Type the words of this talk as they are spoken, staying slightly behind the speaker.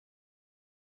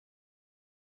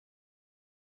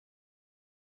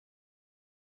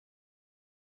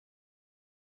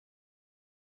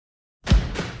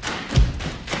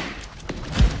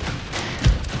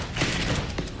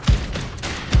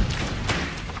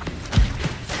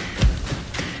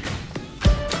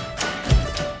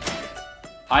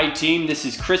Hi team, this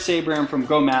is Chris Abraham from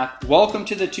GOHmath. Welcome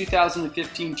to the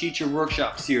 2015 Teacher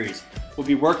Workshop Series. We'll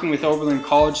be working with Oberlin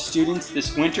College students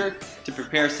this winter to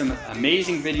prepare some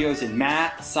amazing videos in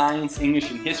math, science,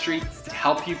 English, and history to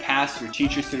help you pass your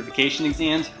teacher certification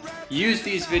exams. Use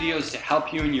these videos to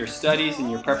help you in your studies and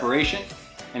your preparation.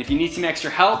 And if you need some extra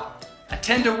help,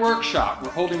 attend a workshop. We're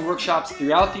holding workshops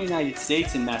throughout the United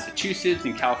States, in Massachusetts,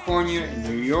 in California, in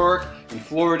New York, in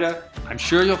Florida. I'm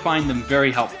sure you'll find them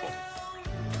very helpful.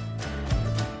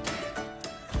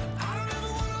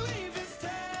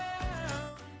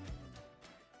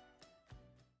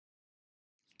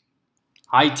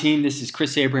 Hi team, this is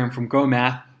Chris Abraham from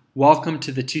GOHmath. Welcome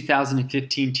to the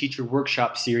 2015 Teacher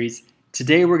Workshop Series.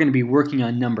 Today we're going to be working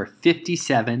on number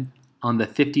 57 on the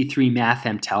 53 Math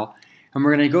MTEL, and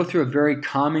we're going to go through a very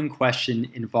common question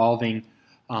involving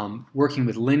working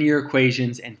with linear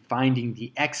equations and finding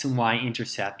the X and Y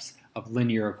intercepts of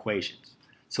linear equations.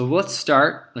 So let's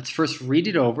start. Let's first read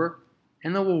it over,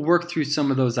 and then we'll work through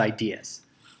some of those ideas.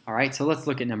 All right, so let's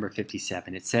look at number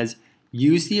 57. It says,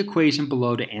 use the equation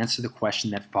below to answer the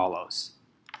question that follows.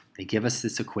 They give us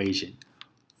this equation.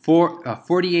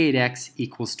 48x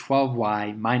equals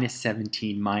 12y minus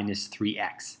 17 minus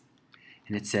 3x.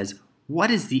 And it says, what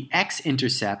is the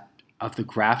x-intercept of the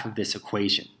graph of this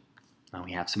equation? Now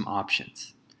we have some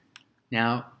options.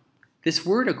 Now, this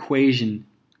word equation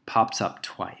pops up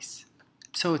twice,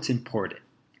 so it's important.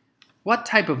 What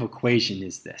type of equation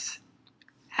is this?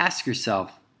 Ask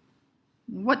yourself,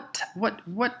 what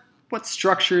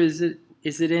structure is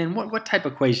it in? What type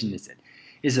of equation is it?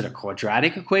 Is it a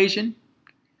quadratic equation?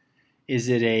 Is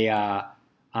it a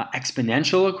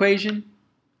exponential equation?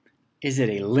 Is it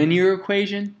a linear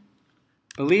equation?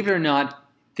 Believe it or not,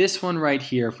 this one right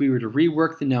here, if we were to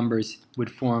rework the numbers,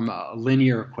 would form a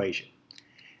linear equation.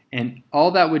 And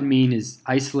all that would mean is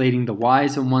isolating the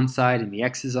y's on one side and the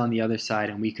x's on the other side,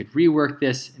 and we could rework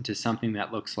this into something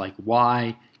that looks like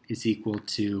y is equal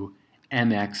to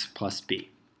mx plus b.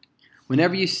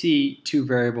 Whenever you see two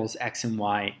variables x and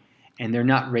y and they're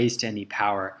not raised to any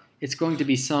power, it's going to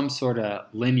be some sort of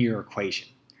linear equation.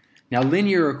 Now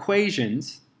linear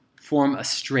equations form a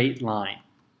straight line.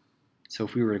 So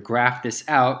if we were to graph this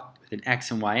out with an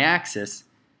x and y axis,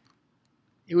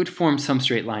 it would form some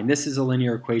straight line. This is a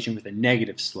linear equation with a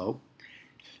negative slope.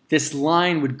 This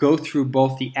line would go through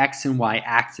both the x and y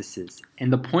axes,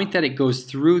 and the point that it goes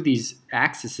through these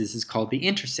axes is called the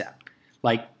intercept.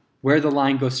 Like where the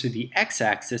line goes through the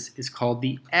x-axis is called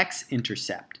the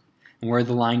x-intercept, and where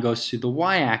the line goes through the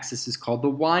y-axis is called the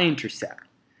y-intercept.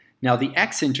 Now the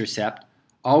x-intercept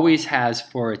always has,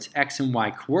 for its x and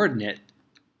y coordinate,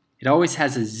 it always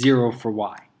has a 0 for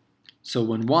y. So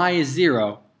when y is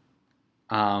 0,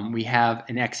 we have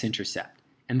an x-intercept.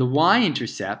 And the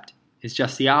y-intercept is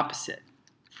just the opposite.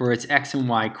 For its x and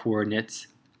y coordinates,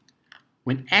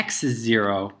 when x is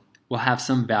 0, we'll have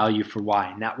some value for y,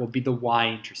 and that will be the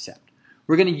y-intercept.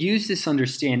 We're going to use this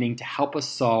understanding to help us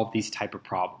solve these type of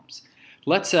problems.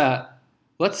 Let's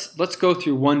go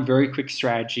through one very quick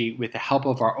strategy with the help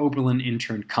of our Oberlin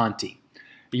intern, Conti.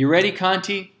 Are you ready,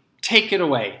 Conti? Take it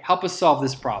away. Help us solve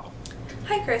this problem.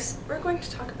 Hi Chris, we're going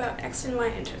to talk about x and y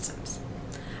intercepts.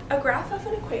 A graph of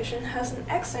an equation has an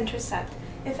x-intercept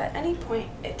if at any point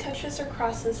it touches or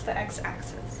crosses the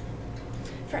x-axis.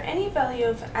 For any value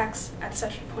of x at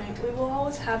such a point, we will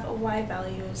always have a y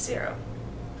value of 0.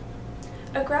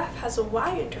 A graph has a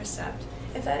y-intercept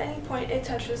if at any point it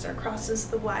touches or crosses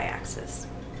the y-axis.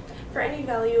 For any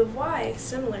value of y,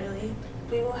 similarly,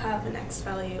 we will have an x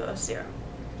value of 0.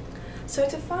 So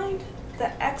to find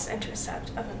the x-intercept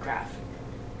of a graph,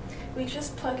 we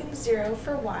just plug in 0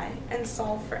 for y and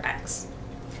solve for x.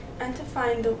 And to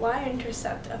find the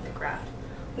y-intercept of a graph,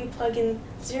 we plug in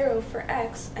 0 for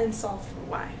x and solve for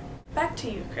y. Back to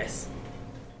you, Chris.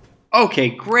 Okay,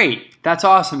 great. That's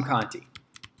awesome, Conti.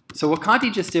 So what Conti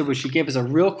just did was she gave us a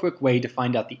real quick way to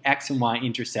find out the x and y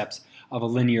intercepts of a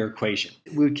linear equation.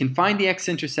 We can find the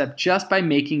x-intercept just by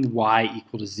making y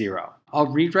equal to 0. I'll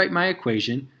rewrite my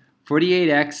equation.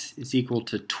 48x is equal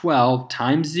to 12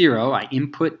 times 0. I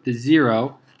input the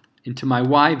 0 into my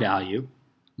y value,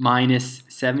 minus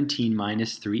 17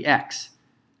 minus 3x.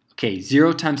 Okay,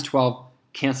 0 times 12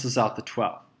 cancels out the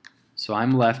 12. So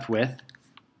I'm left with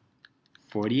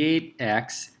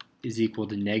 48x is equal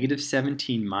to negative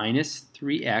 17 minus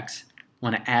 3x. I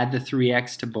want to add the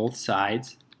 3x to both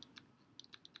sides.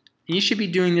 And you should be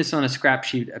doing this on a scrap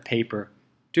sheet of paper.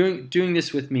 Doing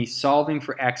this with me, solving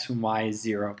for x when y is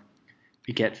 0.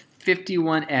 We get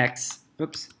 51x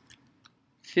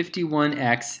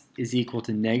is equal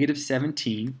to negative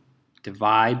 17.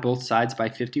 Divide both sides by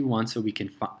 51 so we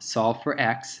can solve for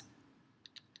x.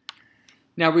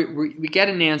 Now we get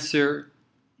an answer.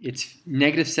 It's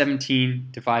negative 17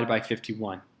 divided by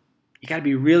 51. You got to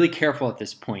be really careful at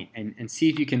this point and see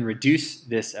if you can reduce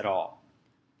this at all.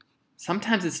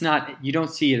 Sometimes it's not, you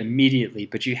don't see it immediately,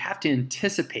 but you have to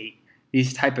anticipate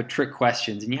these type of trick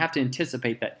questions, and you have to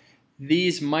anticipate that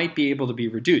these might be able to be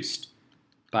reduced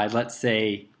by, let's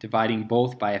say, dividing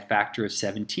both by a factor of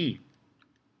 17.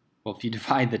 Well, if you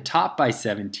divide the top by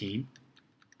 17,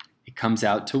 it comes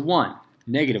out to 1,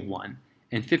 negative 1.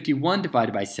 And 51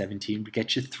 divided by 17 would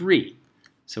get you 3.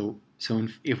 So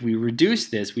if we reduce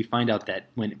this, we find out that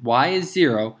when y is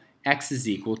 0, x is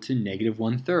equal to negative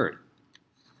 1/3.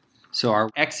 So our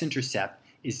x-intercept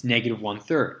is negative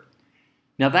 1/3.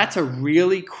 Now that's a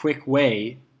really quick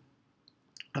way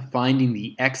of finding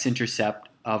the x-intercept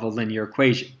of a linear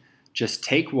equation. Just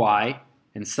take y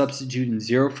and substitute in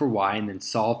 0 for y and then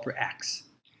solve for x.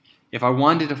 If I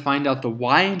wanted to find out the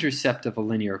y-intercept of a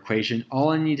linear equation, all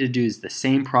I need to do is the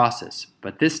same process,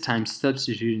 but this time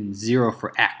substitute in 0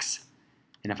 for x.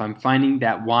 And if I'm finding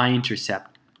that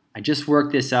y-intercept, I just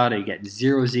work this out. I get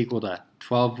 0 is equal to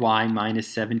 12y minus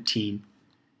 17.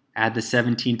 Add the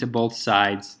 17 to both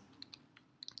sides,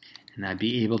 and I'd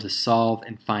be able to solve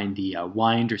and find the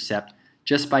y-intercept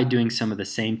just by doing some of the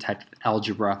same type of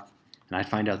algebra. And I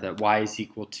find out that y is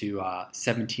equal to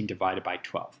 17 divided by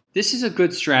 12. This is a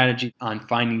good strategy on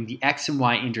finding the x and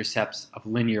y intercepts of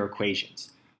linear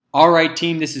equations. Alright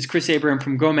team, this is Chris Abraham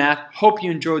from GOHmath. Hope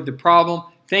you enjoyed the problem.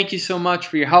 Thank you so much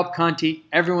for your help, Conti.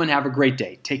 Everyone have a great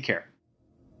day. Take care.